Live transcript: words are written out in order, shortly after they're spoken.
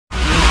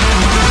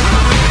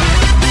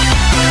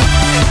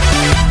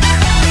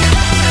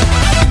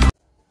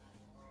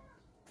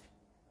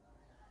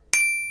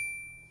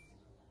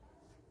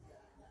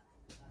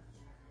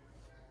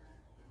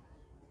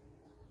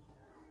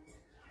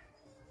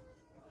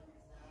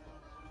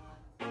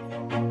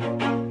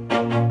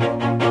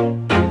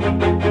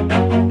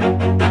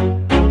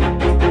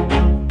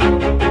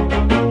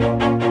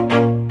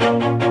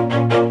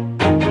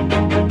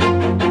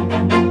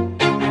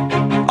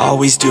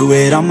always do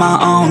it on my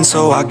own,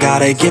 so I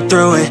gotta get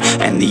through it.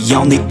 And the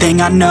only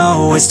thing I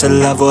know is to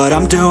love what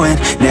I'm doing.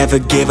 Never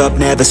give up,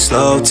 never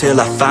slow,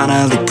 till I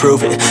finally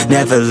prove it.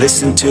 Never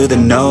listen to the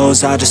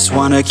no's, I just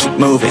wanna keep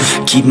moving.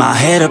 Keep my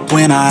head up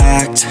when I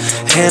act,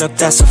 head up,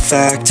 that's a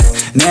fact.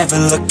 Never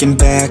looking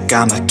back,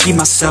 I'ma keep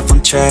myself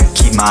on track.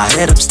 Keep my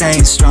head up,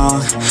 staying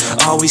strong,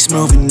 always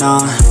moving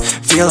on.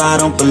 Feel I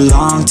don't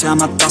belong, tell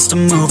my thoughts to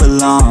move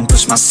along.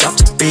 Push myself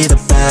to be the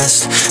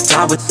best,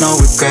 die with no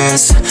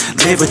regrets.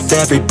 Live with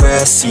every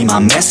breath, see my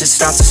message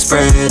start to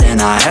spread. And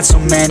I had so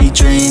many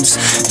dreams,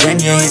 then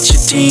you hit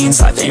your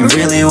teens. Life ain't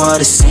really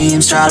what it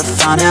seems, try to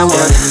find out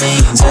what it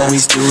means.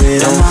 Always do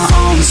it on my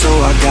own, so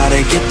I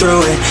gotta get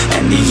through it.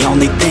 And the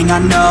only thing I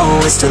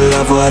know is to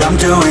love what I'm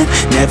doing.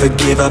 Never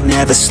give up,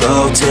 never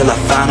slow, till I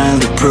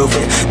finally prove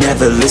it.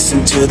 Never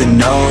listen to the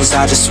no's,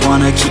 I just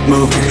wanna keep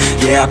moving.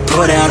 Yeah, I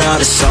put out all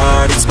this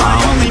art, it's my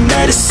only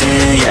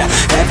medicine. Yeah,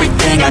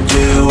 everything I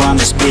do, I'm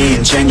just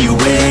being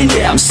genuine.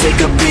 Yeah, I'm sick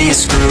of being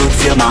screwed,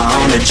 feel my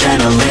own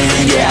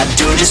adrenaline. Yeah, I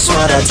do just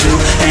what I do,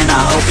 and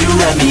I hope you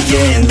let me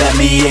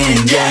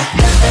in, yeah.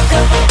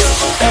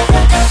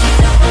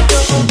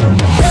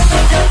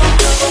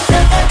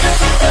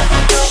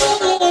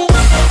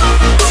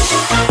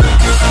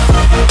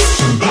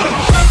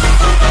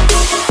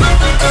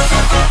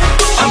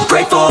 I'm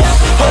grateful,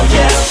 oh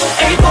yeah,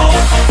 able,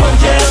 oh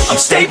yeah, I'm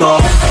stable,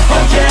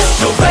 oh yeah,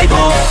 no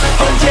label,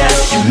 oh yeah,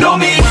 you know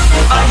me,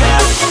 I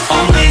have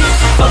only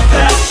a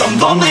path, I'm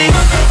lonely,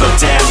 but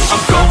damn,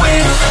 I'm going to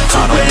win.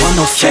 I don't want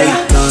no fake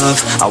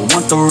love, I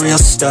want the real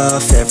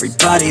stuff.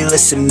 Everybody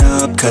listen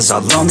up, cause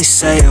I'll only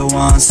say it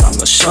once. I'm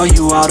gonna show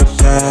you all the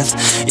path,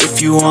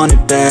 if you want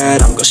it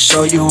bad. I'm gonna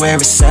show you where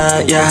it's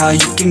at, yeah, how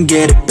you can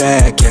get it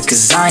back. Yeah,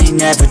 cause I ain't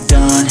never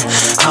done,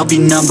 I'll be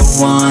number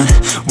one.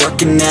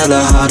 Working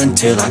hella hard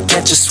until I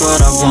get just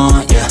what I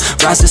want, yeah.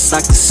 Rises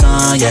like the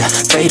sun, yeah,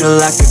 fatal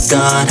like a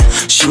gun.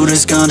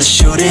 Shooter's gonna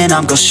shoot and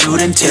I'm gonna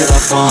shoot until I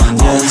won,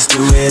 yeah. Always do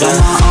it on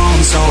my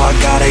own, so I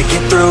gotta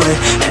get through it.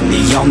 And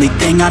the only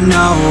thing I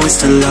know is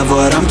to love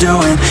what I'm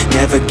doing.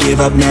 Never give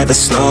up, never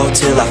slow,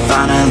 till I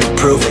finally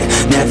prove it.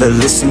 Never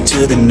listen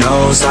to the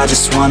no's, I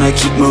just wanna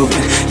keep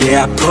moving.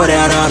 Yeah, I put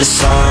out all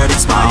this art,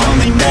 it's my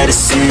only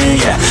medicine.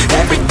 Yeah,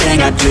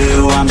 everything I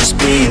do, I'm just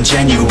being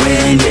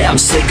genuine. Yeah, I'm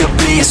sick of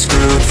being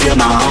screwed, feel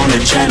my own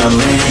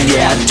adrenaline.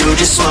 Yeah, I do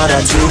just what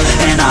I do,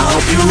 and I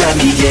hope you let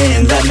me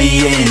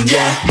in,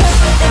 yeah.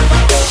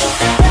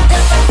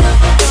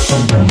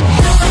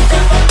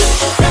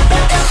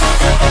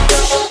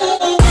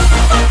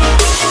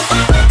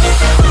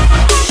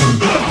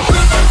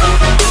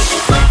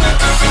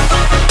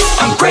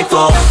 I'm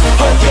grateful,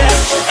 oh yeah,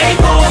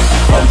 able,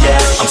 oh yeah,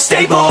 I'm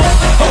stable,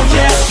 oh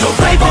yeah,